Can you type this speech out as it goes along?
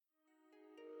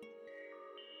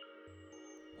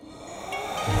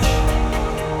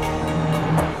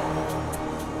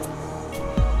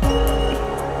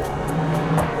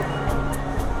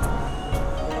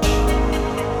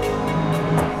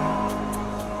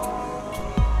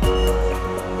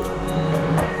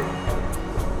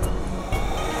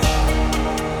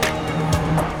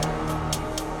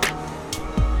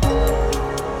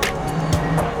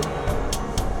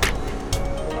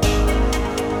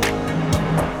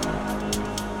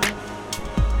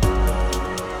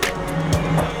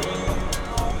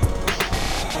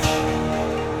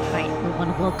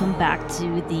welcome back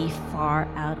to the Far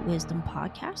Out Wisdom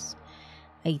podcast.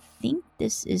 I think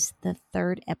this is the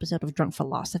third episode of Drunk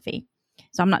Philosophy.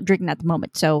 So I'm not drinking at the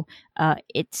moment. So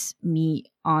it's me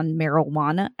on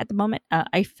marijuana at the moment.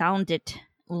 I found it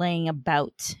laying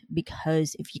about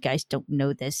because if you guys don't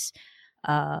know this,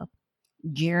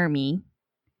 Jeremy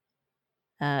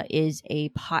is a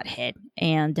pothead,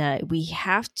 and I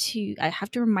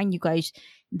have to remind you guys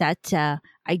that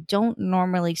I don't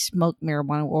normally smoke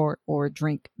marijuana or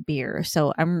drink beer,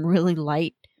 so I'm really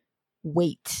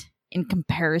lightweight in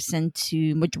comparison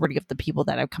to majority of the people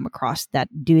that I've come across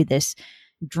that do this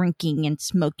drinking and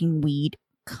smoking weed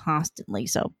constantly.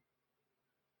 So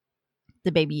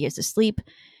the baby is asleep.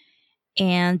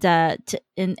 And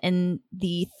in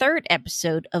the third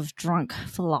episode of Drunk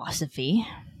Philosophy,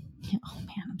 oh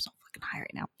man, I'm so fucking high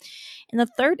right now. In the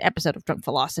third episode of Drunk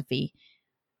Philosophy,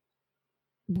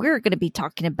 we're going to be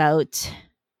talking about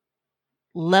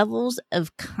levels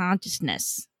of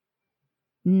consciousness.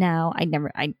 Now, I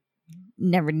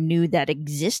never knew that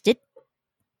existed.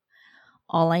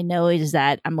 All I know is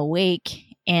that I'm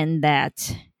awake and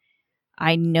that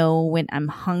I know when I'm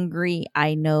hungry.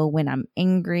 I know when I'm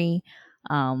angry.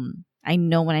 I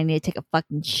know when I need to take a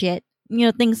fucking shit. You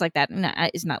know, things like that. And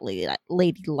it's not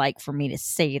ladylike for me to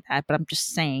say that, but I'm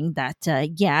just saying that,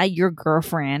 yeah, your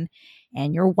girlfriend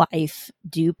and your wife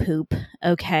do poop.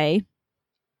 Okay.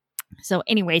 So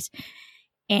anyways,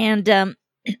 and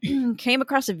came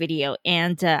across a video,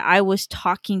 and I was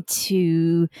talking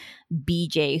to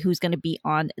BJ, who's going to be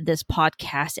on this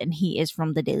podcast, and he is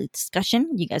from the Daily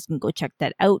Discussion. You guys can go check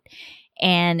that out.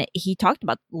 And he talked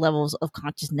about levels of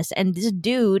consciousness, and this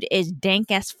dude is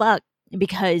dank as fuck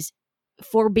because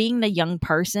for being a young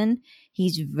person,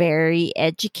 he's very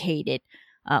educated.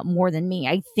 More than me.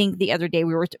 I think the other day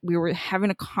we were having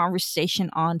a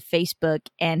conversation on Facebook,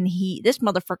 and this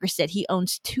motherfucker said he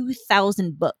owns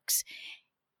 2,000 books.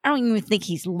 I don't even think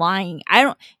he's lying.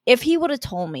 If he would have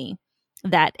told me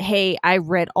that, hey, I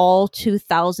read all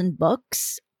 2,000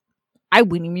 books, I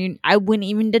wouldn't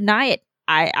even deny it.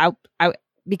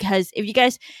 Because if you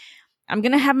guys, I'm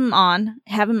going to have him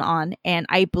on, and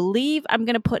I believe I'm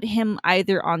going to put him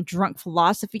either on Drunk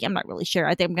Philosophy. I'm not really sure.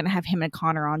 I think I'm going to have him and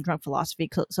Connor on Drunk Philosophy.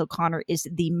 So Connor is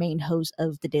the main host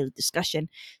of the Daily Discussion.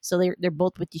 So they're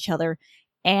both with each other.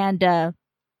 And,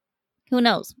 who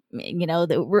knows? You know,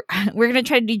 that we're going to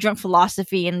try to do Drunk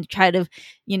Philosophy and try to,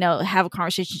 you know, have a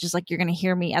conversation just like you're going to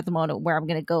hear me at the moment, where I'm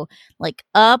going to go like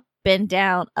up and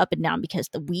down because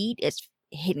the weed is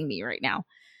hitting me right now.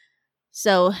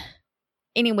 So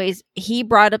anyways, he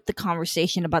brought up the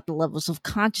conversation about the levels of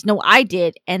consciousness. No, I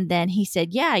did. And then he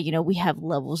said, yeah, you know, we have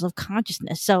levels of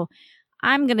consciousness. So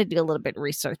I'm going to do a little bit of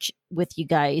research with you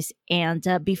guys. And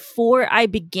before I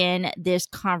begin this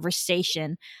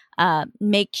conversation,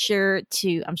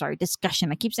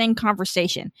 discussion. I keep saying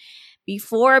conversation.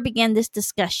 Before I begin this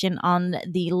discussion on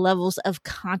the levels of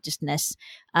consciousness,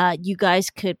 you guys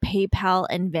could PayPal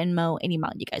and Venmo any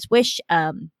amount you guys wish.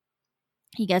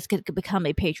 You guys could become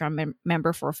a Patreon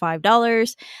member for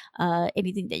 $5.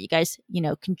 Anything that you guys, you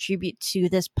know, contribute to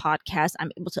this podcast,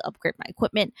 I'm able to upgrade my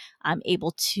equipment. I'm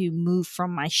able to move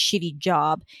from my shitty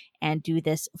job and do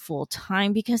this full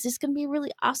time, because it's going to be a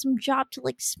really awesome job to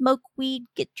like smoke weed,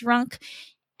 get drunk,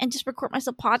 and just record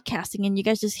myself podcasting. And you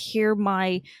guys just hear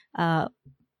my,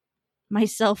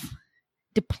 myself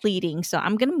depleting. So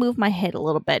I'm going to move my head a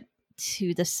little bit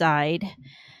to the side.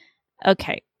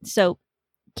 Okay. So,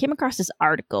 came across this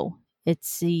article.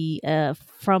 It's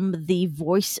from the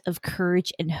Voice of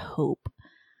Courage and Hope.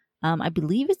 I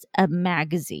believe it's a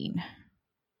magazine.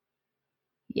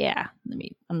 Yeah,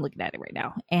 I'm looking at it right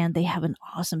now, and they have an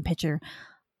awesome picture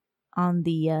on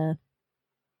the.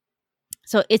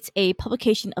 So it's a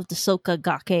publication of the Soka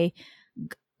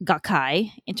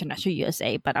Gakkai International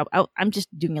USA, but I'm just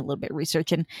doing a little bit of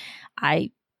research, and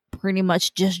I pretty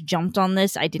much just jumped on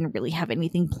this. I didn't really have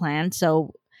anything planned,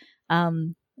 so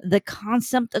the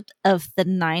concept of the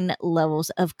 9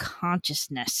 levels of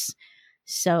consciousness.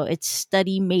 So it's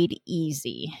study made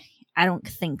easy. I don't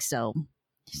think so.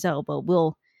 So, but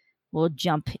we'll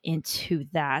jump into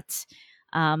that.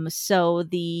 So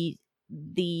the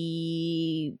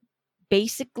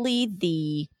basically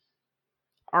the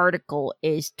article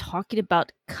is talking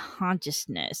about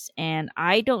consciousness, and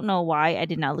I don't know why I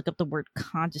did not look up the word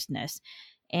consciousness.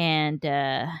 And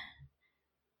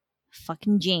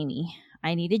fucking Jamie.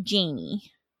 I need a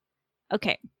Jamie.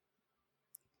 Okay.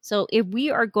 So if we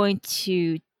are going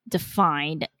to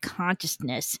define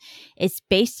consciousness, it's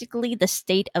basically the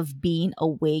state of being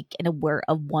awake and aware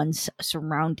of one's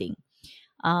surrounding.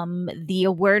 The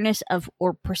awareness of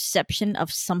or perception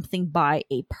of something by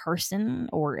a person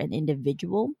or an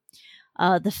individual.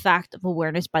 the fact of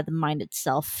awareness by the mind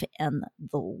itself and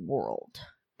the world.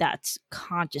 That's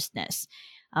consciousness.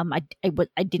 I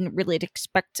didn't really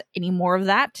expect any more of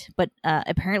that, but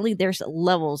apparently there's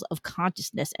levels of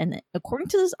consciousness, and according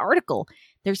to this article,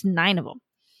 there's 9 of them.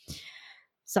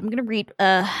 So I'm going to read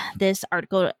this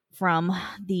article from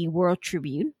the World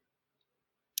Tribune.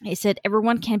 It said,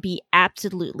 everyone can be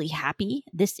absolutely happy.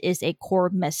 This is a core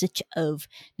message of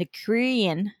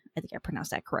Nichiren, I think I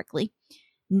pronounced that correctly,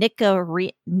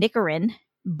 Nichiren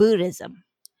Buddhism.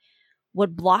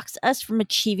 What blocks us from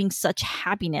achieving such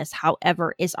happiness,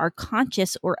 however, is our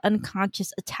conscious or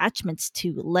unconscious attachments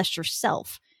to lesser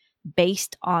self,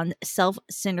 based on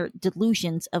self-centered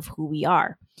delusions of who we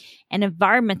are, and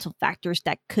environmental factors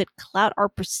that could cloud our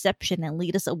perception and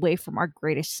lead us away from our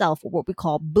greatest self, or what we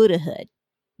call Buddhahood.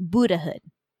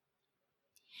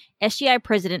 SGI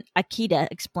President Akita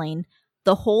explained,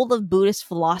 the whole of Buddhist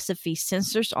philosophy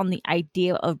centers on the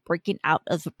idea of breaking out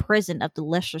of the prison of the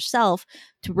lesser self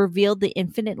to reveal the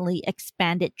infinitely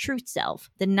expanded truth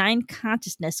self. The 9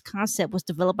 consciousness concept was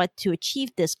developed to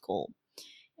achieve this goal.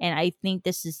 And I think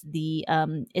this is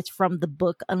it's from the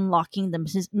book Unlocking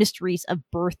the Mysteries of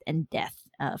Birth and Death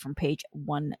from page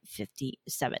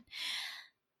 157.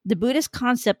 The Buddhist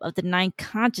concept of the 9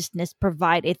 consciousness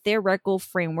provide a theoretical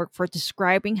framework for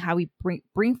describing how we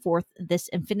bring forth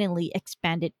this infinitely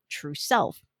expanded true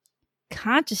self.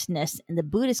 Consciousness in the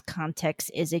Buddhist context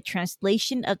is a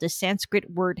translation of the Sanskrit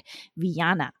word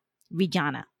vijnana.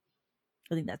 I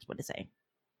think that's what it say.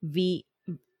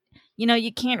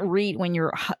 You can't read when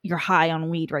you're high on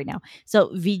weed right now. So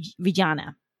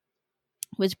vijnana,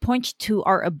 which points to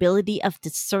our ability of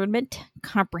discernment,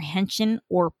 comprehension,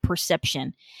 or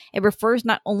perception. It refers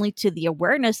not only to the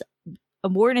awareness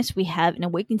we have in a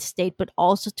awakened state, but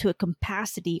also to a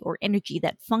capacity or energy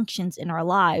that functions in our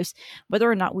lives,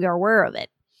 whether or not we are aware of it.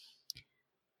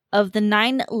 Of the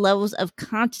 9 levels of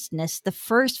consciousness, the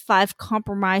first 5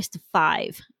 comprise the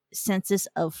 5 senses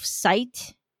of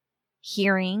sight,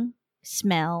 hearing,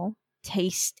 smell,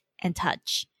 taste, and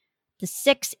touch. The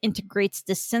 6th integrates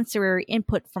the sensory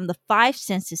input from the 5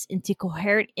 senses into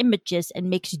coherent images and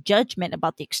makes judgment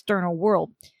about the external world.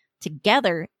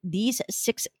 Together, these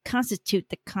 6 constitute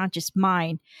the conscious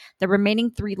mind. The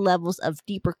remaining 3 levels of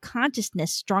deeper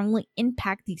consciousness strongly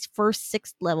impact these first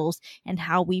 6 levels and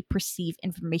how we perceive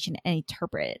information and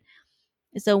interpret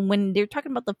it. So when they're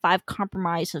talking about the 5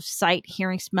 comprise of sight,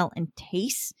 hearing, smell, and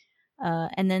taste,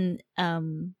 and then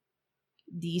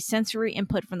the sensory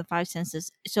input from the 5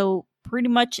 senses. So pretty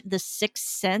much the 6th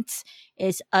sense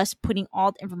is us putting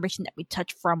all the information that we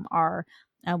touch from our,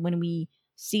 when we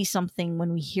see something,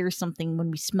 when we hear something,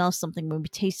 when we smell something, when we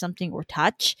taste something or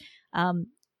touch,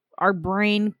 our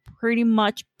brain pretty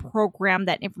much program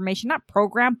that information, not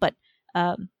program, but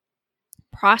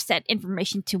process that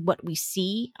information to what we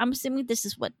see. I'm assuming this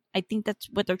is what I think that's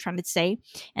what they're trying to say.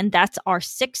 And that's our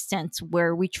 6th sense,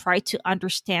 where we try to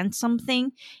understand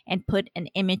something and put an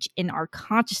image in our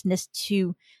consciousness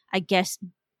to, I guess,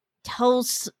 tell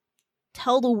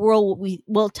the world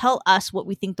tell us what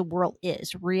we think the world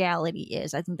is, reality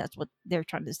is. I think that's what they're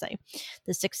trying to say,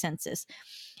 the 6 senses.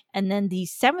 And then the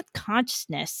 7th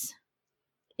consciousness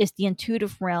is the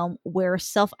intuitive realm, where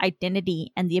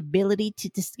self-identity and the ability to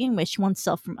distinguish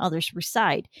oneself from others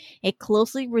reside. It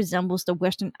closely resembles the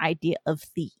Western idea of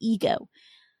the ego.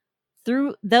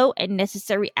 Though a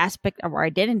necessary aspect of our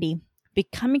identity,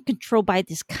 becoming controlled by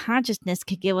this consciousness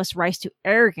could give us rise to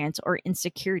arrogance or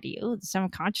insecurity. Oh, the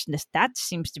 7th consciousness, that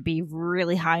seems to be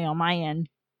really high on my end.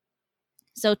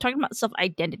 So talking about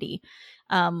self-identity,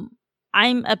 I'm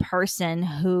a person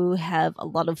who have a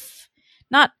lot of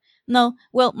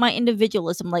my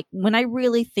individualism. Like when I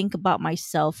really think about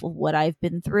myself, of what I've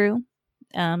been through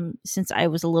since I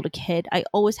was a little kid, I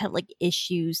always have like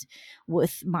issues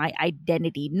with my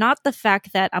identity. Not the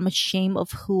fact that I'm ashamed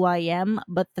of who I am,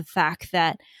 but the fact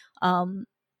that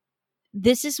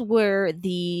this is where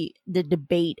the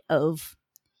debate of,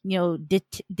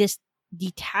 this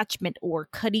detachment or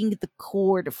cutting the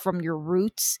cord from your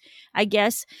roots, I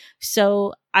guess.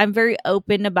 So I'm very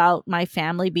open about my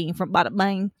family being from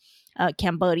Battambang,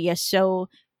 Cambodia. So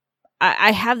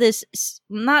I have this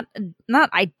not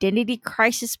identity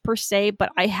crisis per se,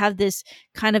 but I have this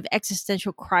kind of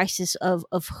existential crisis of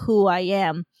who I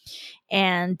am,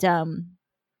 and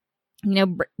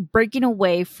breaking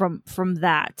away from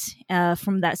that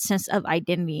sense of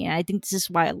identity. And I think this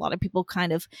is why a lot of people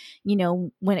kind of,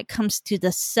 when it comes to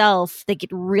the self, they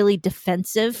get really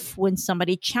defensive when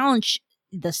somebody challenge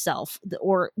the self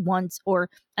or one's or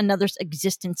another's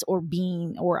existence or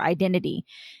being or identity.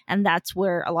 And that's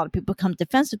where a lot of people become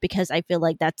defensive, because I feel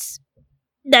like that's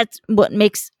That's what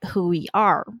makes who we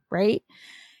are, right?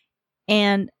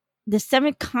 And the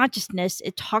seventh consciousness,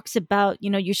 it talks about,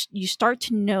 you start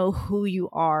to know who you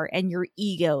are, and your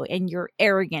ego and your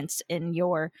arrogance and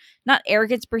your, not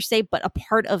arrogance per se, but a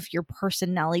part of your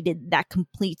personality that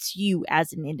completes you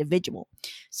as an individual.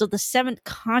 So the seventh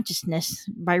consciousness,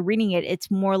 by reading it,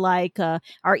 it's more like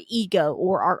our ego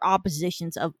or our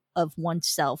oppositions of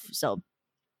oneself. So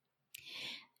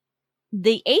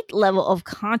the eighth level of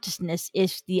consciousness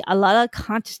is the alaya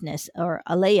consciousness, or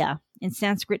alaya in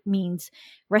Sanskrit means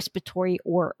respiratory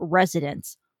or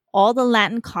residence. All the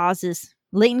latent causes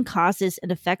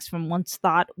and effects from one's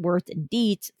thought, words, and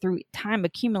deeds through time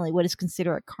accumulate what is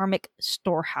considered a karmic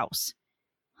storehouse.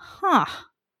 Huh.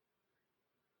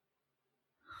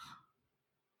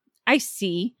 I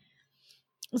see.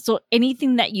 So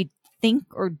anything that you think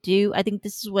or do, I think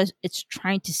this is what it's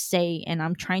trying to say, and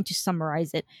I'm trying to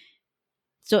summarize it.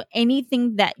 So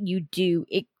anything that you do,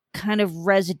 it kind of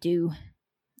residue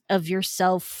of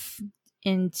yourself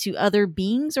into other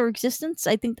beings or existence.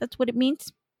 I think that's what it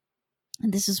means.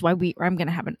 And this is why I'm going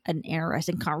to have an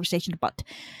interesting conversation about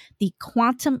the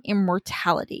quantum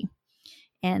immortality.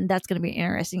 And that's going to be an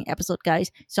interesting episode,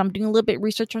 guys. So I'm doing a little bit of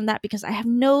research on that because I have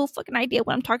no fucking idea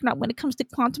what I'm talking about when it comes to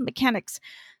quantum mechanics.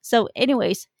 So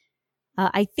anyways,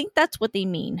 I think that's what they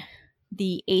mean.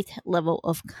 The eighth level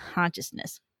of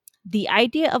consciousness. The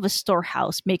idea of a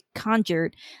storehouse may conjure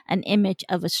an image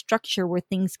of a structure where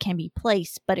things can be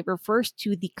placed, but it refers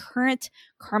to the current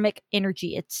karmic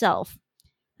energy itself.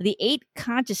 The eighth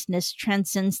consciousness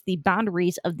transcends the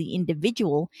boundaries of the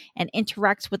individual and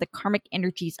interacts with the karmic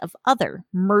energies of other,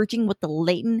 merging with the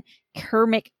latent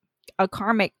karmic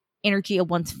energy of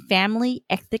one's family,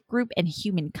 ethnic group, and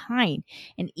humankind,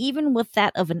 and even with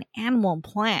that of an animal and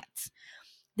plants.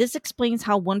 This explains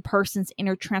how one person's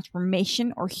inner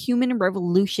transformation or human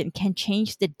revolution can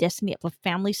change the destiny of a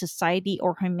family, society,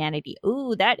 or humanity.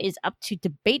 Ooh, that is up to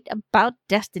debate about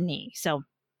destiny. So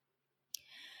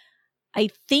I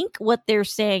think what they're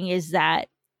saying is that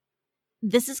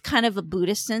this is kind of a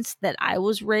Buddhist sense that I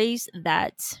was raised,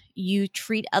 that you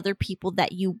treat other people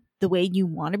the way you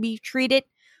want to be treated,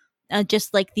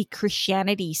 just like the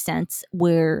Christianity sense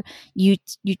where you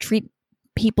treat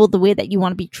people the way that you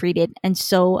want to be treated. And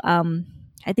so I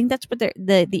think that's what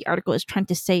the article is trying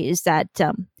to say, is that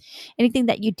anything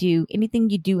you do in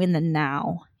the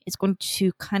now is going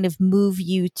to kind of move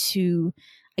you to,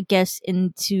 I guess,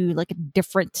 into like a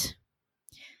different,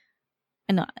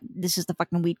 I know this is the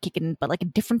fucking weed kicking in, but like a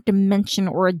different dimension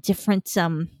or a different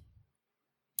time.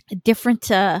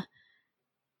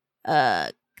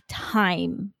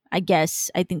 I guess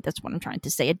I think that's what I'm trying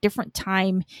to say. A different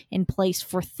time and place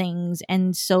for things.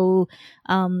 And so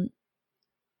the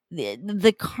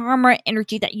karma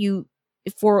energy that you,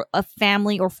 for a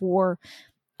family or for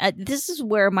this is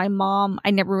where my mom,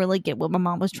 I never really get what my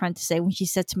mom was trying to say when she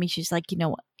said to me, she's like,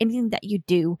 anything that you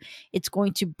do, it's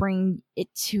going to bring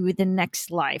it to the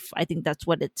next life. I think that's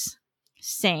what it's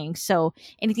saying. So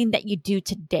anything that you do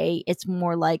today, it's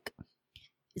more like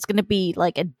it's going to be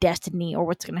like a destiny, or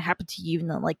what's going to happen to you in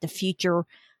the future,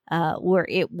 where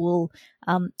it will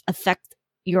affect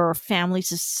your family,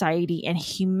 society, and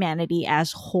humanity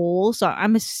as whole. So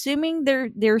I'm assuming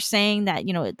they're saying that,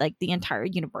 like the entire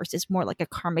universe is more like a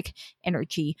karmic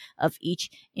energy of each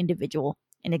individual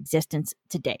in existence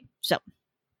today. So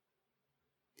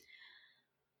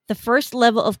the first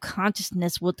level of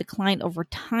consciousness will decline over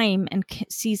time and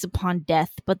seize upon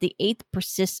death, but the eighth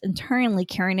persists internally,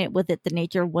 carrying it with it the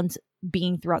nature of one's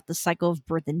being throughout the cycle of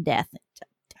birth and death.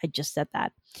 I just said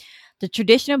that. The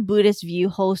traditional Buddhist view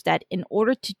holds that in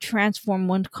order to transform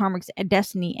one's karmic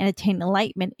destiny and attain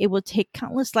enlightenment, it will take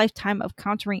countless lifetimes of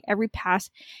countering every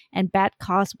past and bad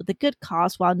cause with a good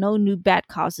cause, while no new bad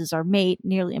causes are made,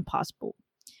 nearly impossible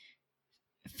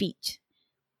feat.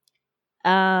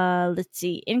 Let's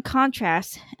see. In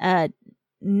contrast,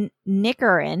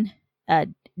 Nichiren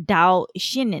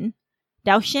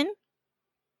Daoshin.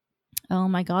 Oh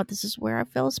my god, this is where I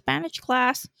failed Spanish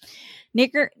class.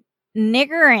 Nichiren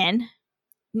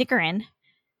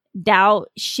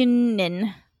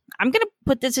Daoshin. I'm going to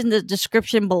put this in the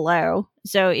description below.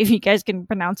 So if you guys can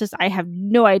pronounce this, I have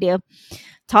no idea.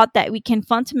 Taught that we can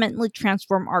fundamentally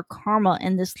transform our karma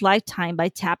in this lifetime by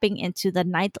tapping into the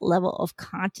ninth level of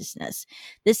consciousness.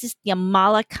 This is the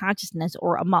Amala consciousness,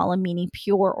 or Amala meaning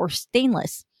pure or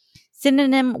stainless,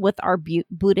 synonym with our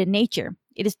Buddha nature.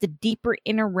 It is the deeper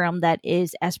inner realm that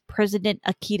is, as President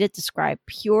Akita described,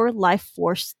 pure life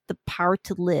force, the power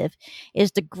to live. It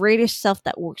is the greater self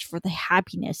that works for the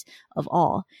happiness of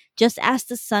all. Just as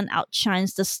the sun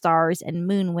outshines the stars and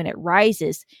moon when it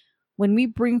rises, When we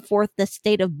bring forth the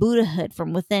state of Buddhahood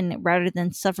from within rather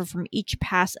than suffer from each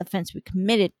past offense we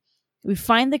committed, we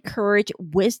find the courage,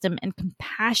 wisdom, and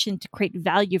compassion to create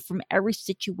value from every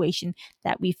situation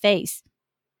that we face.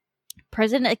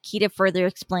 President Akita further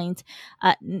explains,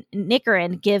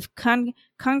 Nichiren give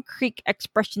concrete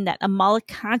expression that Amala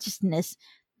consciousness,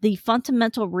 the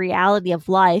fundamental reality of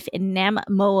life in Nam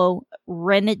Moho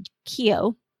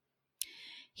Renge-kyo,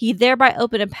 he thereby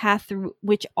opened a path through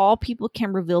which all people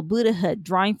can reveal Buddhahood,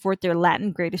 drawing forth their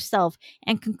Latin greater self,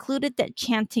 and concluded that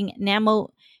chanting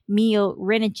Namo Mio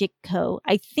Renge-kyo.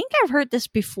 I think I've heard this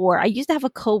before. I used to have a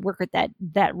coworker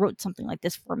that wrote something like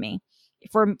this for me,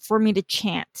 for me to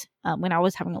chant when I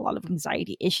was having a lot of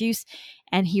anxiety issues,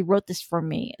 and he wrote this for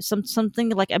me, something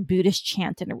like a Buddhist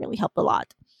chant, and it really helped a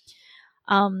lot.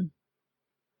 And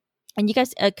you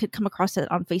guys could come across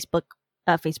it on Facebook.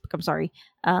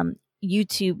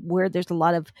 YouTube, where there's a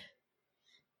lot of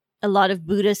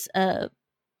Buddhist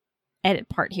edit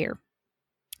part here.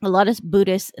 A lot of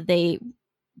Buddhists, they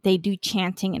do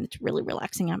chanting, and it's really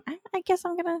relaxing. I guess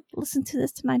I'm gonna listen to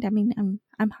this tonight. I mean,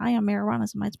 I'm high on marijuana,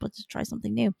 so I might supposed to try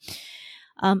something new.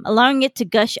 Allowing it to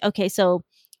gush. Okay, so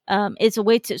it's a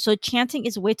way to. So chanting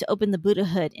is a way to open the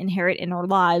Buddhahood inherent in our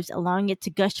lives, allowing it to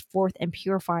gush forth and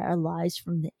purify our lives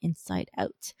from the inside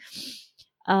out.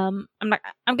 I'm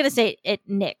gonna say it,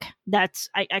 Nick. That's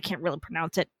I can't really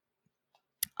pronounce it.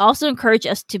 Also encourage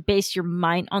us to base your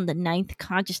mind on the ninth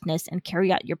consciousness and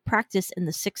carry out your practice in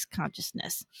the sixth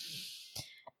consciousness.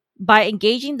 By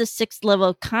engaging the sixth level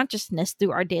of consciousness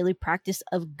through our daily practice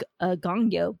of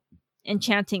Gongyo and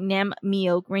chanting Nam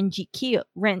Myo Renge-kyo,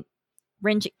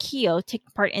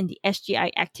 taking part in the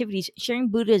SGI activities, sharing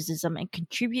Buddhism, and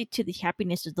contribute to the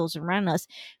happiness of those around us,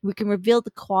 we can reveal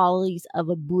the qualities of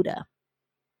a Buddha.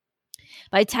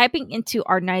 By tapping into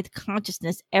our ninth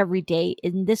consciousness every day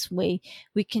in this way,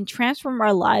 we can transform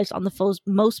our lives on the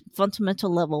most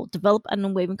fundamental level, develop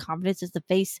unwavering confidence as the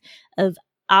face of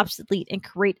obsolete, and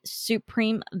create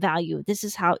supreme value. This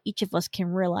is how each of us can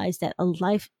realize that a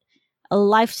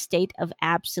life state of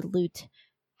absolute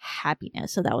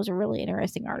happiness. So that was a really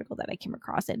interesting article that I came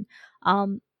across, and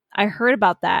I heard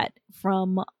about that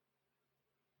from,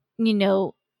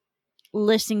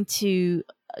 listening to,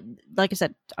 like I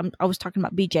said, I was talking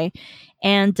about BJ,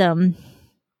 and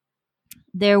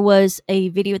there was a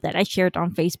video that I shared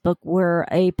on Facebook where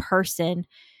a person,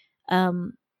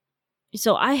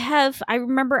 so I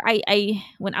remember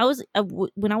when I was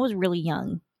really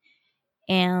young,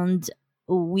 and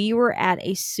we were at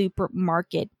a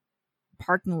supermarket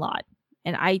parking lot,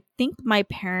 and I think my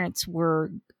parents were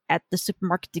at the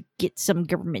supermarket to get some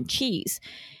government cheese.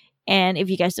 And if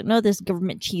you guys don't know this,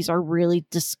 government cheese are really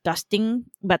disgusting,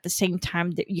 but at the same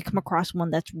time, you come across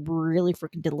one that's really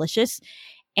freaking delicious.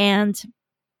 And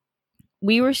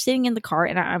we were sitting in the car,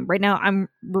 and I'm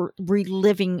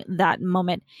reliving that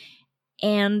moment.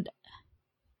 And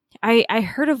I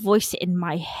heard a voice in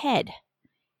my head.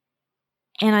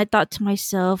 And I thought to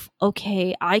myself,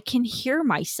 okay, I can hear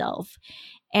myself.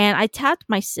 And I tapped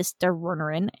my sister,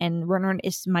 Runerin, and Runerin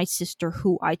is my sister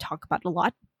who I talk about a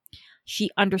lot.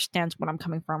 She understands what I'm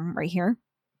coming from right here.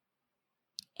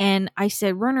 And I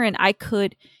said, Runerin, I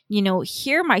could,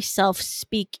 hear myself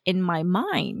speak in my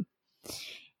mind.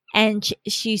 And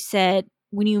she said,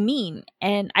 what do you mean?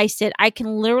 And I said, I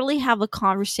can literally have a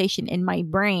conversation in my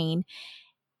brain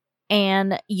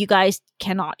and you guys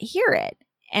cannot hear it.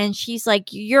 And she's like,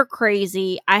 you're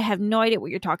crazy. I have no idea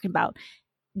what you're talking about.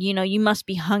 You must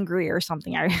be hungry or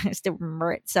something. I still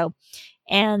remember it. So,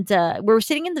 and we were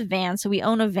sitting in the van. So we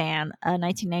own a van, a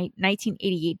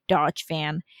 1988 Dodge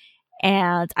van.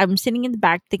 And I'm sitting in the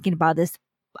back thinking about this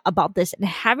and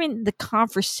having the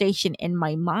conversation in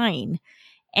my mind.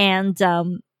 And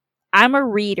I'm a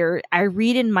reader. I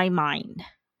read in my mind,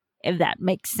 if that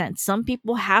makes sense. Some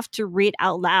people have to read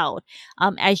out loud.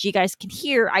 As you guys can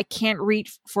hear, I can't read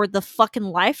for the fucking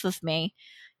life of me,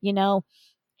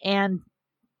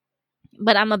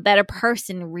 but I'm a better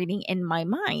person reading in my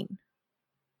mind.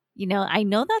 I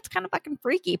know that's kind of fucking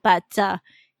freaky, but, I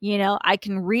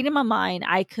can read in my mind.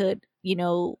 I could,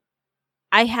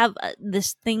 I have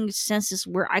this senses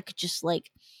where I could just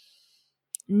like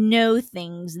know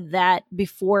things that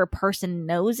before a person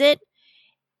knows it.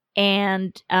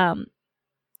 And,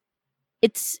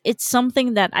 it's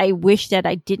something that I wish that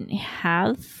I didn't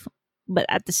have, but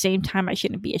at the same time, I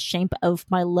shouldn't be ashamed of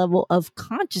my level of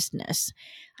consciousness.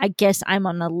 I guess I'm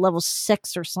on a level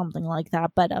 6 or something like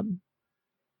that, but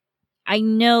I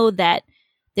know that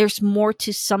there's more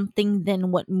to something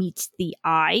than what meets the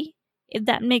eye, if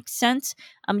that makes sense.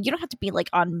 You don't have to be like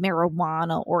on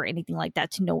marijuana or anything like that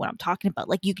to know what I'm talking about.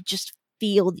 Like you could just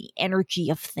feel the energy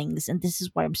of things. And this is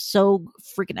why I'm so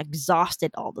freaking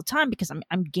exhausted all the time, because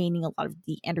I'm gaining a lot of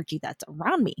the energy that's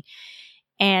around me.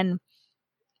 And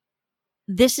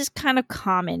this is kind of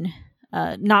common,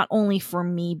 not only for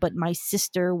me, but my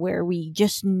sister, where we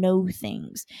just know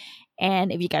things.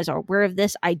 And if you guys are aware of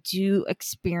this, I do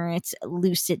experience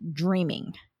lucid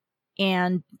dreaming.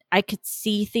 And I could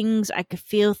see things, I could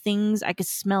feel things, I could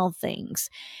smell things.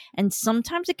 And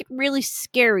sometimes it get really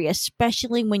scary,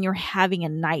 especially when you're having a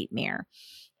nightmare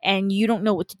and you don't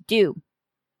know what to do.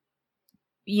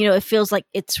 It feels like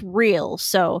it's real.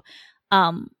 So,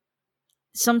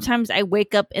 sometimes I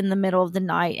wake up in the middle of the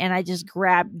night and I just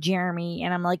grab Jeremy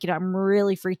and I'm like, I'm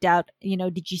really freaked out.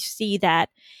 Did you see that?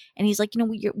 And he's like,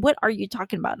 what are you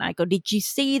talking about? And I go, did you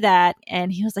see that?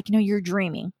 And he was like, you're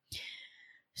dreaming.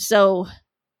 So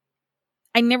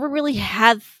I never really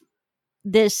had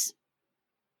this,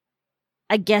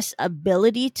 I guess,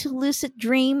 ability to lucid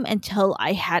dream until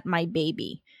I had my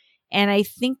baby. And I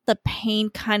think the pain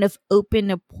kind of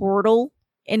opened a portal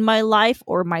in my life,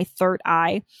 or my third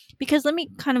eye, because let me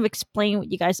kind of explain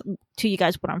to you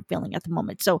guys what I'm feeling at the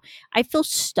moment. So I feel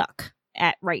stuck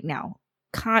at right now.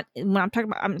 When I'm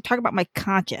talking about my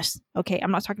conscious. Okay,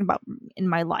 I'm not talking about in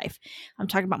my life. I'm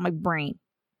talking about my brain,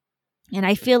 and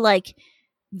I feel like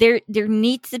there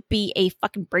needs to be a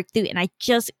fucking breakthrough, and I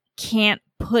just can't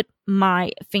put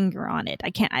my finger on it.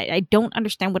 I don't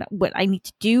understand what I need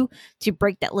to do to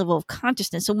break that level of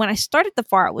consciousness. So when I started the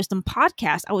Far Out Wisdom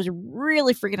podcast, I was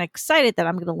really freaking excited that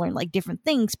I'm going to learn like different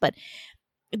things, but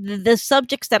the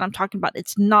subjects that I'm talking about,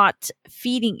 it's not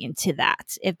feeding into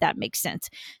that, if that makes sense.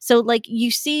 So like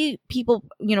you see people,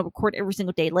 record every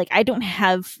single day. Like I don't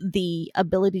have the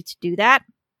ability to do that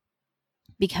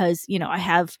because, I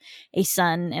have a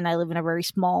son and I live in a very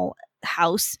small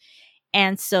house.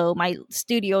 And so my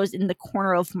studio is in the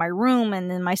corner of my room,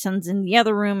 and then my son's in the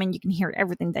other room, and you can hear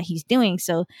everything that he's doing.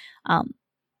 So,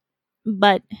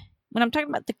 but when I'm talking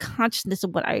about the consciousness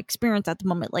of what I experience at the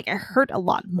moment, like I hurt a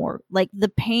lot more. Like the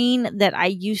pain that I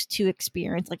used to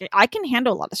experience, like I can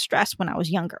handle a lot of stress when I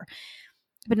was younger.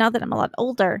 But now that I'm a lot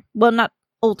older, well, not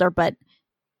older, but,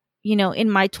 in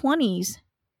my 20s,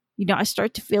 I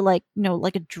start to feel like,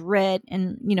 like a dread.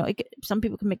 And, some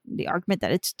people can make the argument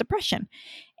that it's depression.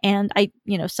 And I,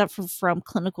 suffer from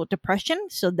clinical depression.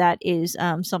 So that is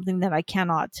something that I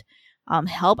cannot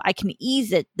help. I can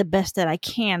ease it the best that I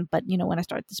can. But, when I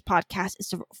start this podcast,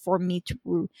 it's for me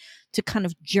to kind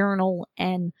of journal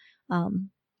and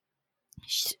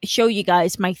show you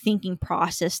guys my thinking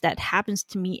process that happens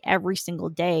to me every single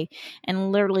day.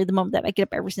 And literally the moment that I get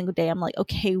up every single day, I'm like,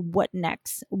 okay, what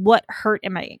next? What hurt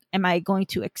am I going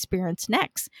to experience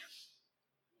next?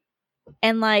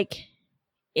 And like,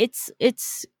 it's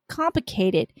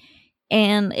complicated,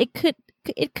 and it could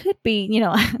be,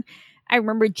 I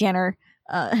remember Jenner,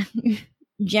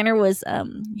 Jenner was,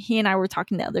 he and I were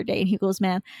talking the other day, and he goes,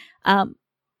 man,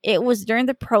 it was during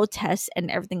the protests and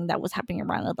everything that was happening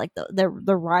around it, like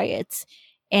the riots.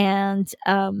 And,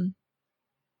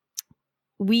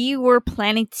 we were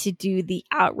planning to do the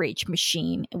Outrage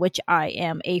Machine, which I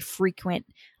am a frequent,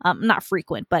 not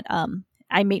frequent, but,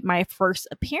 I made my first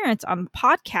appearance on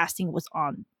podcasting was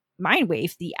on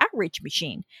Mindwave, the Outrage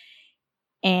Machine.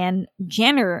 And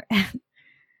Jenner,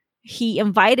 he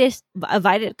invited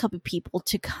a couple of people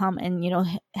to come and,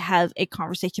 have a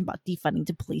conversation about defunding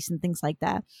the police and things like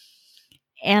that.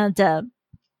 And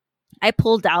I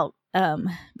pulled out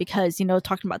because,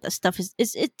 talking about that stuff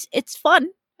it's fun.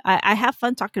 I have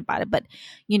fun talking about it. But,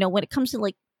 when it comes to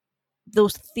like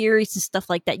those theories and stuff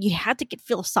like that, you had to get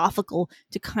philosophical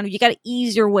to kind of, you got to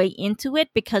ease your way into it,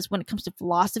 because when it comes to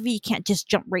philosophy, you can't just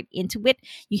jump right into it.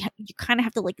 You kind of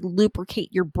have to like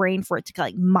lubricate your brain for it to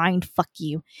like mind fuck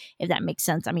you, if that makes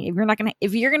sense. I mean,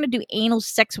 if you're gonna do anal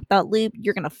sex without lube,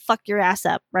 you're gonna fuck your ass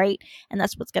up, right? And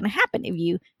that's what's gonna happen if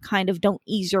you kind of don't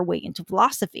ease your way into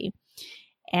philosophy.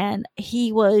 And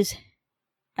he was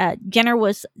Jenner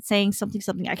was saying something.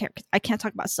 I can't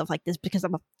talk about stuff like this because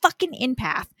I'm a fucking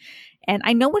empath, and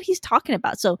I know what he's talking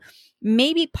about. So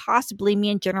maybe, possibly,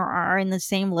 me and Jenner are in the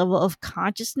same level of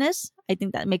consciousness. I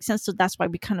think that makes sense. So that's why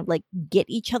we kind of like get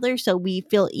each other, so we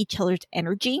feel each other's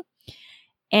energy,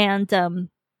 and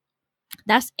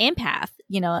that's empath.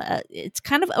 It's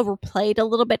kind of overplayed a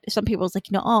little bit. Some people's like,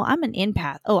 oh, I'm an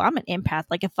empath. Oh, I'm an empath,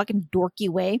 like a fucking dorky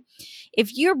way.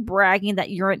 If you're bragging that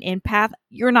you're an empath,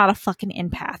 you're not a fucking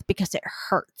empath, because it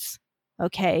hurts.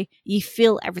 Okay. You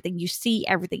feel everything. You see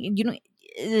everything. And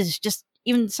it's just,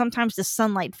 even sometimes the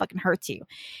sunlight fucking hurts you.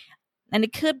 And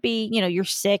it could be, you're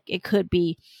sick. It could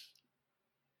be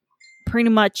pretty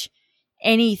much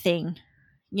anything,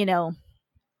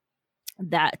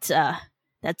 that,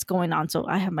 that's going on. So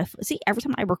I have my see, every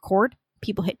time I record,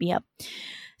 people hit me up.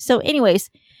 So anyways,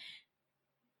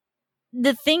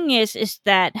 the thing is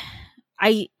that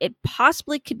it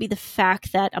possibly could be the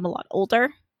fact that I'm a lot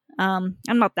older. I'm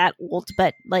not that old,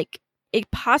 but like it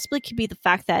possibly could be the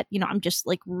fact that, I'm just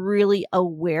like really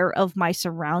aware of my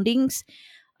surroundings.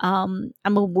 I'm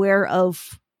aware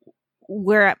of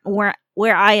where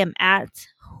I am at,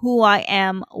 who I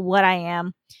am, what I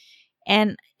am.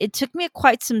 And it took me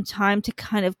quite some time to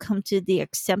kind of come to the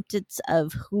acceptance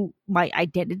of who my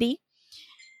identity.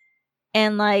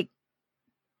 And like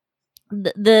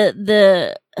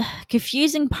the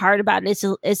confusing part about it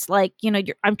is like,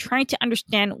 I'm trying to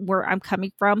understand where I'm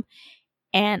coming from.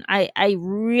 And I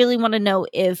really want to know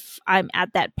if I'm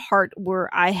at that part where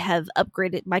I have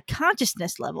upgraded my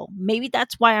consciousness level. Maybe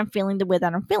that's why I'm feeling the way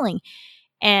that I'm feeling.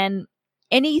 And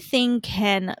anything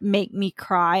can make me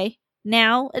cry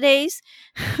nowadays.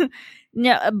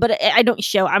 No, but I don't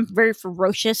show. I'm very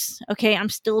ferocious. Okay, I'm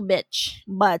still a bitch,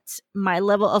 but my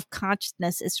level of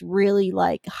consciousness is really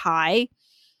like high.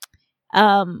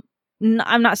 I'm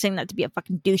not saying that to be a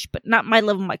fucking douche, but not my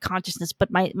level of my consciousness,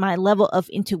 but my level of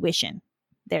intuition.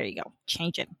 There you go.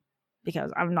 Change it,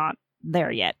 because I'm not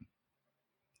there yet.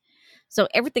 So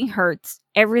everything hurts.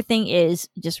 Everything is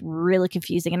just really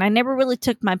confusing. And I never really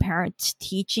took my parents'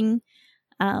 teaching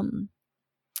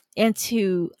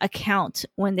into account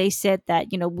when they said that,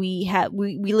 we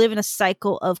live in a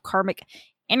cycle of karmic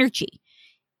energy.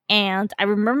 And I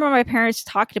remember my parents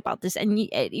talking about this. And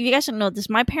you guys don't know this,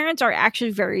 my parents are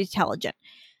actually very intelligent.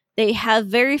 They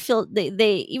have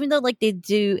they even though like they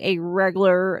do a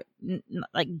regular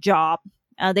like job,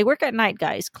 they work at night,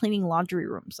 guys, cleaning laundry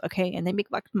rooms, okay, and they make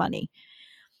like money.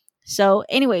 So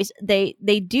anyways, they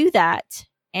do that.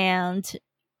 And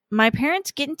my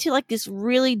parents get into like this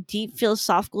really deep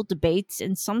philosophical debates,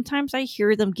 and sometimes I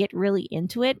hear them get really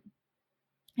into it,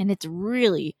 and it's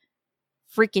really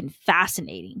freaking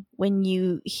fascinating when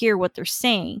you hear what they're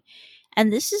saying.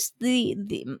 And this is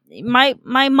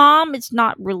my mom is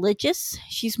not religious.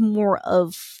 She's more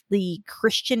of the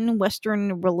Christian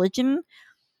Western religion,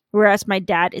 whereas my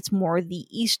dad, it's more the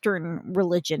Eastern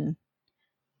religion.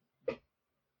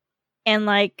 And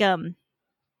like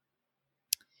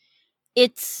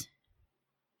it's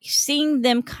seeing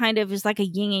them kind of is like a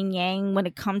yin and yang when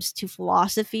it comes to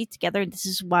philosophy together. This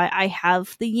is why I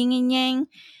have the yin and yang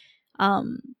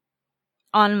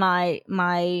on my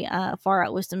far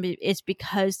out wisdom. Is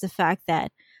because the fact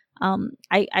that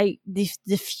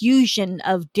the fusion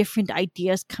of different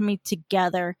ideas coming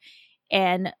together,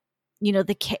 and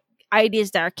the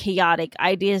ideas that are chaotic,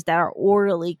 ideas that are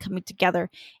orderly coming together.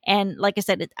 And like I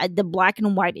said, the black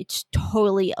and white, it's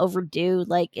totally overdue.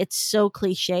 Like, it's so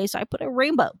cliche. So I put a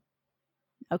rainbow,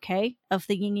 okay, of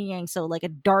the yin and yang. So like a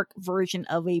dark version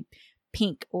of a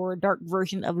pink, or a dark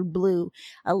version of a blue,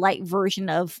 a light version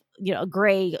of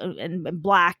gray and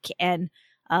black, and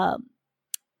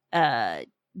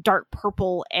dark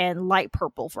purple and light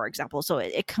purple, for example. So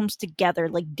it comes together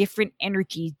like different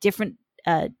energies, different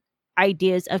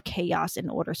ideas of chaos and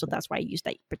order. So that's why I use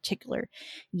that particular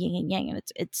yin and yang, and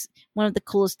it's one of the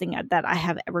coolest thing that I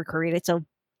have ever created. So,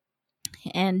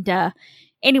 and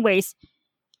anyways,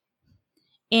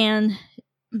 and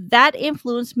that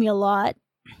influenced me a lot,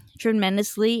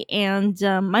 tremendously. And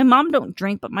my mom don't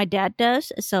drink, but my dad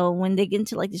does. So when they get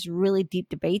into like these really deep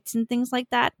debates and things like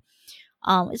that,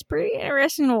 it's pretty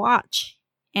interesting to watch.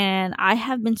 And I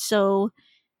have been so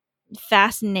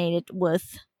fascinated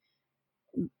with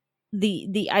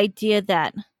the idea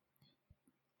that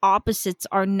opposites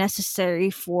are necessary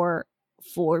for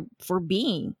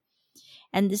being.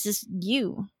 And this is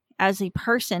you as a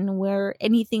person, where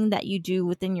anything that you do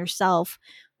within yourself,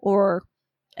 or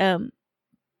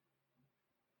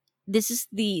this is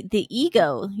the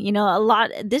ego, a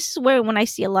lot. This is where, when I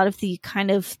see a lot of the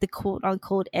kind of the quote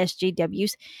unquote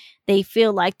SJWs, they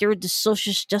feel like they're the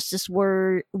social justice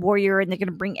warrior, and they're going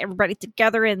to bring everybody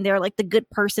together, and they're like the good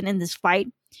person in this fight.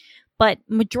 But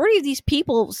majority of these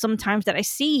people, sometimes that I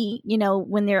see,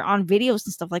 when they're on videos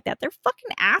and stuff like that, they're fucking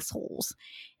assholes.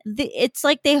 It's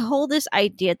like they hold this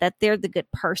idea that they're the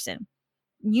good person.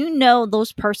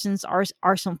 Those persons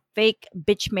are some fake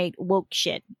bitch made woke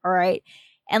shit, all right?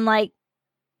 And like,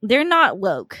 they're not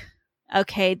woke,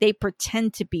 okay? They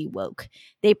pretend to be woke.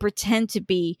 They pretend to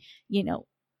be,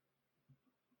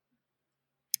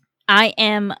 I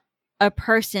am a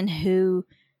person who,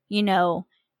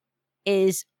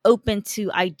 is open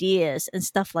to ideas and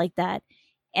stuff like that.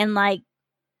 And like,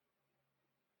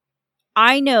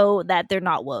 I know that they're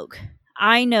not woke.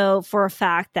 I know for a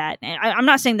fact that, and I'm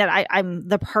not saying that I'm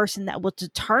the person that will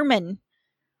determine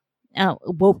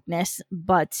wokeness,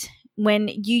 but when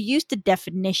you use the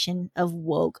definition of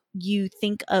woke, you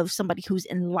think of somebody who's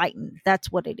enlightened.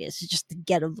 That's what it is. It's just the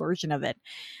ghetto version of it.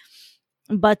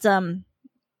 But to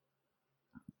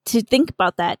think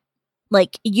about that,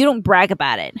 like, you don't brag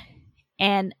about it.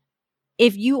 And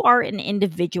if you are an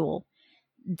individual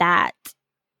that,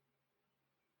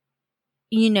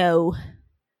 you know,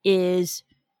 is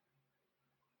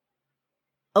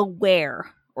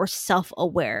aware or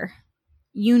self-aware,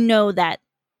 you know that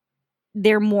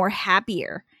they're more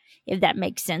happier, if that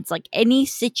makes sense. Like, any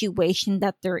situation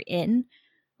that they're in,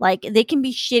 like, they can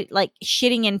be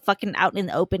shitting and fucking out in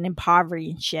the open in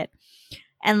poverty and shit,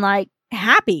 and like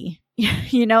happy.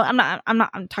 You know, I'm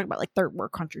talking about like third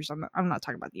world countries. I'm not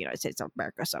talking about the United States of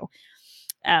America. So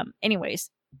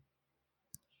anyways,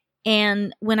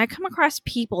 and when I come across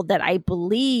people that I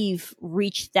believe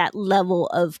reach that level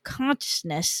of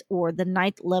consciousness, or the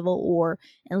ninth level, or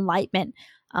enlightenment,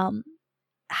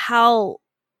 how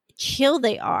chill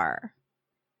they are.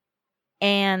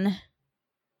 And,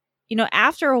 you know,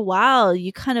 after a while,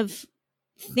 you kind of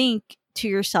think to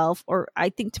yourself, or I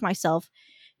think to myself,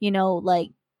 you know,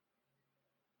 like,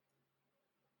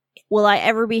 will I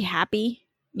ever be happy?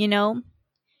 You know?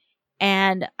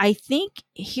 And I think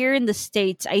here in the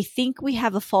States, I think we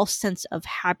have a false sense of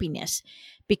happiness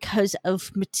because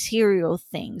of material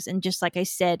things. And just like I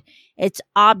said, it's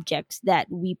objects that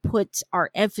we put our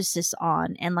emphasis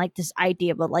on, and like this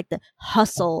idea of like the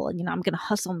hustle, you know, I'm going to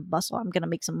hustle and bustle. I'm going to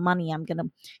make some money. I'm going to,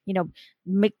 you know,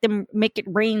 make it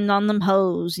rain on them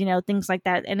hoes, you know, things like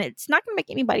that. And it's not going to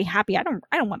make anybody happy. I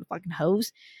don't want fucking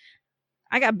hoes.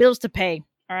 I got bills to pay.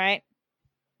 All right.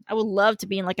 I would love to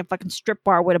be in like a fucking strip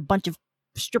bar with a bunch of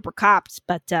stripper cops,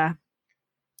 but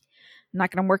not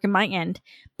going to work in my end.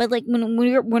 But like when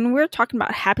we're talking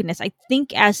about happiness, I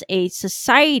think as a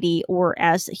society, or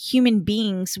as human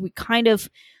beings, we kind of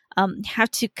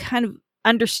have to kind of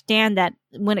understand that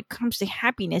when it comes to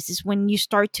happiness is when you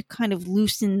start to kind of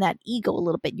loosen that ego a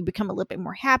little bit. You become a little bit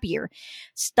more happier.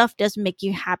 Stuff doesn't make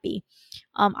you happy.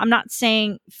 I'm not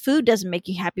saying food doesn't make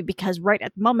you happy, because right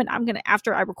at the moment,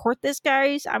 after I record this,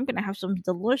 guys, I'm gonna have some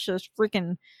delicious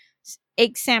freaking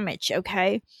egg sandwich,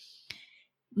 okay?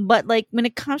 But like when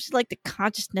it comes to like the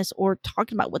consciousness, or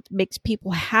talking about what makes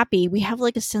people happy, we have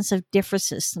like a sense of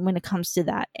differences when it comes to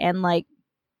that. And like,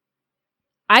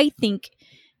 I think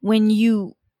when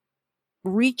you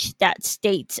reach that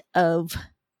state of,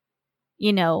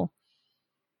 you know,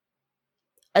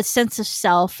 a sense of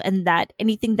self, and that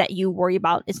anything that you worry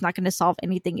about is not going to solve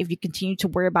anything if you continue to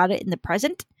worry about it in the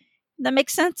present. That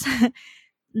makes sense.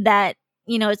 That,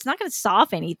 you know, it's not going to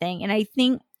solve anything. And I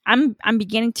think I'm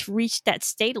beginning to reach that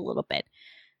state a little bit.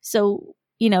 So,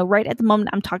 you know, right at the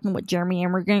moment, I'm talking with Jeremy,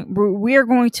 and we're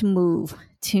going to move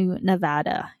to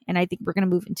Nevada, and I think we're going to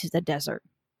move into the desert.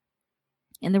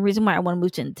 And the reason why I want to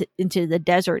move into the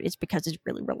desert is because it's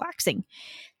really relaxing.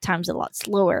 Time's a lot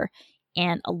slower,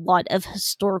 and a lot of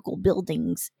historical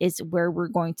buildings is where we're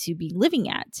going to be living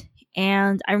at.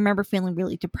 And I remember feeling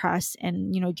really depressed,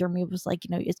 and, you know, Jeremy was like,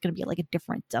 you know, it's going to be like a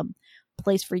different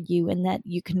place for you, and that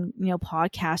you can, you know,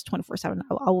 podcast 24/7.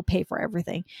 I will pay for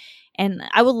everything. And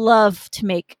I would love to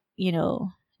make, you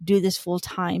know, do this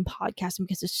full-time podcasting,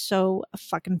 because it's so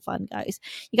fucking fun, guys.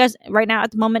 You guys, right now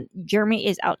at the moment, Jeremy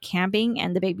is out camping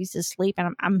and the baby's asleep,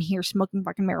 and I'm here smoking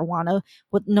fucking marijuana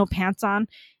with no pants on,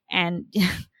 and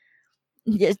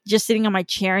just sitting on my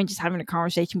chair and just having a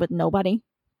conversation with nobody,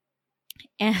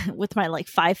 and with my like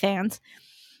 5 fans.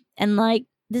 And like,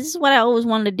 this is what I always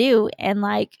wanted to do. And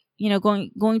like, you know,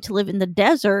 going to live in the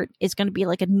desert is going to be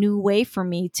like a new way for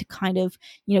me to kind of,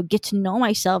 you know, get to know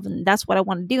myself. And that's what I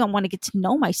want to do. I want to get to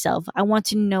know myself. I want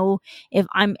to know if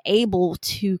I'm able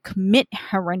to commit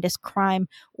horrendous crime,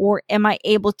 or am I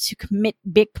able to commit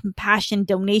big compassion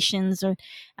donations, or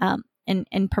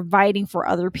and providing for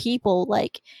other people.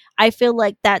 Like, I feel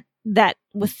like that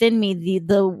within me,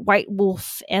 the white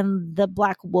wolf and the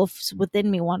black wolves within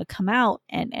me want to come out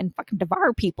and fucking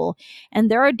devour people.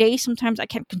 And there are days sometimes I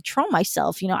can't control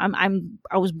myself. You know,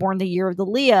 I was born the year of the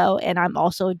Leo, and I'm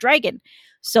also a dragon.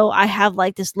 So I have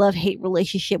like this love-hate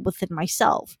relationship within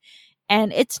myself.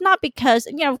 And it's not because,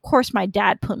 you know, of course my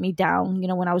dad put me down, you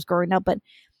know, when I was growing up, but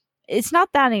it's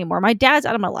not that anymore. My dad's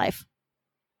out of my life.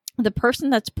 The person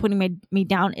that's putting me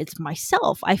down is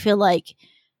myself. I feel like,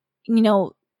 you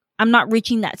know, I'm not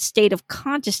reaching that state of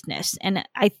consciousness. And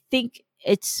I think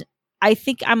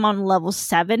I'm on level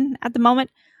 7 at the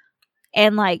moment,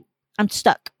 and like, I'm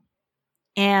stuck.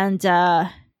 And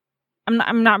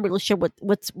I'm not really sure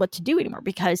what to do anymore,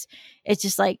 because it's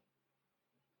just like,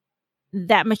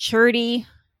 that maturity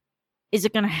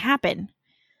isn't going to happen.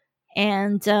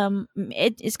 And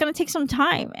it's going to take some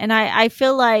time. And I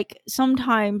feel like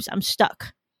sometimes I'm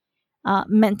stuck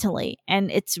mentally, and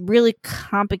it's really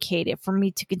complicated for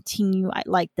me to continue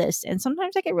like this. And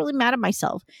sometimes I get really mad at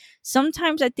myself.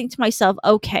 Sometimes I think to myself,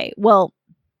 okay, well,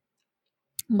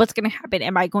 what's going to happen?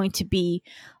 Am I going to be,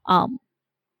 um,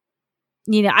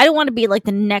 I don't want to be like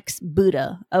the next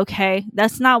Buddha. Okay.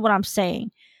 That's not what I'm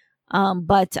saying.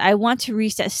 But I want to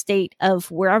reach that state of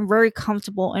where I'm very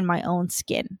comfortable in my own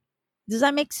skin. Does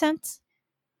that make sense?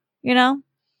 You know?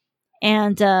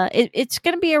 And it's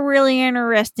going to be a really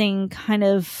interesting kind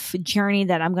of journey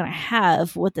that I'm going to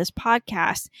have with this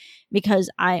podcast, because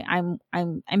I'm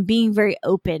being very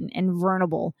open and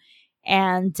vulnerable,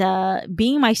 and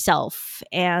being myself.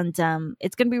 And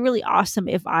it's going to be really awesome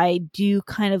if I do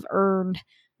kind of earn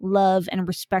love and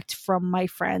respect from my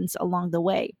friends along the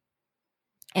way.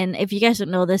 And if you guys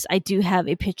don't know this, I do have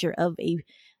a picture of a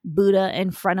Buddha in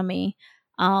front of me.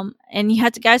 And you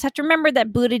guys have to remember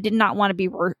that Buddha did not want to be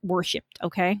worshipped.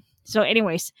 Okay. So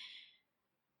anyways,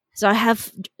 so I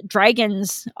have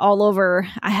dragons all over.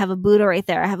 I have a Buddha right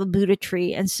there. I have a Buddha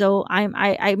tree. And so I'm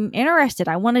interested.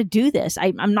 I want to do this.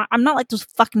 I'm not like those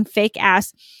fucking fake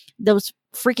ass, those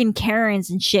freaking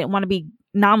Karens and shit want to be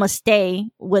namaste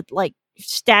with like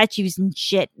statues and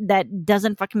shit that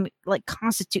doesn't fucking like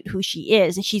constitute who she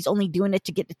is, and she's only doing it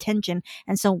to get attention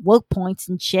and some woke points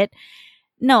and shit.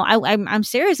 No, I'm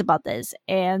serious about this,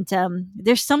 and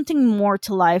there's something more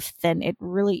to life than it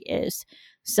really is.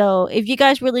 So if you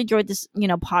guys really enjoyed this,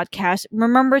 podcast,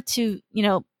 remember to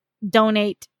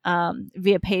donate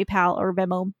via PayPal or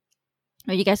Venmo.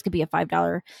 Or you guys could be a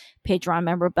 $5 Patreon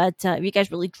member. But if you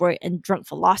guys really enjoy and Drunk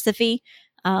Philosophy,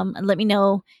 and let me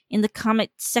know in the comment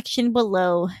section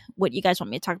below what you guys want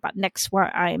me to talk about next,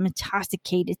 where I am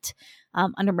intoxicated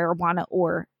under marijuana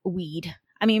or weed.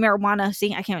 I mean, marijuana.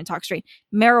 See, I can't even talk straight.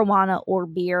 Marijuana or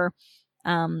beer.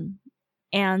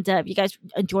 And if you guys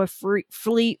enjoy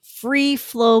free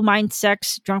flow mind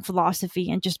sex, drunk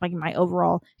philosophy, and just my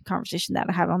overall conversation that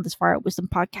I have on this Fire Out Wisdom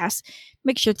podcast,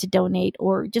 make sure to donate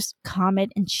or just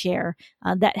comment and share.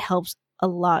 That helps a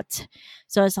lot.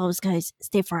 So as always, guys,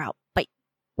 stay far out. Bye.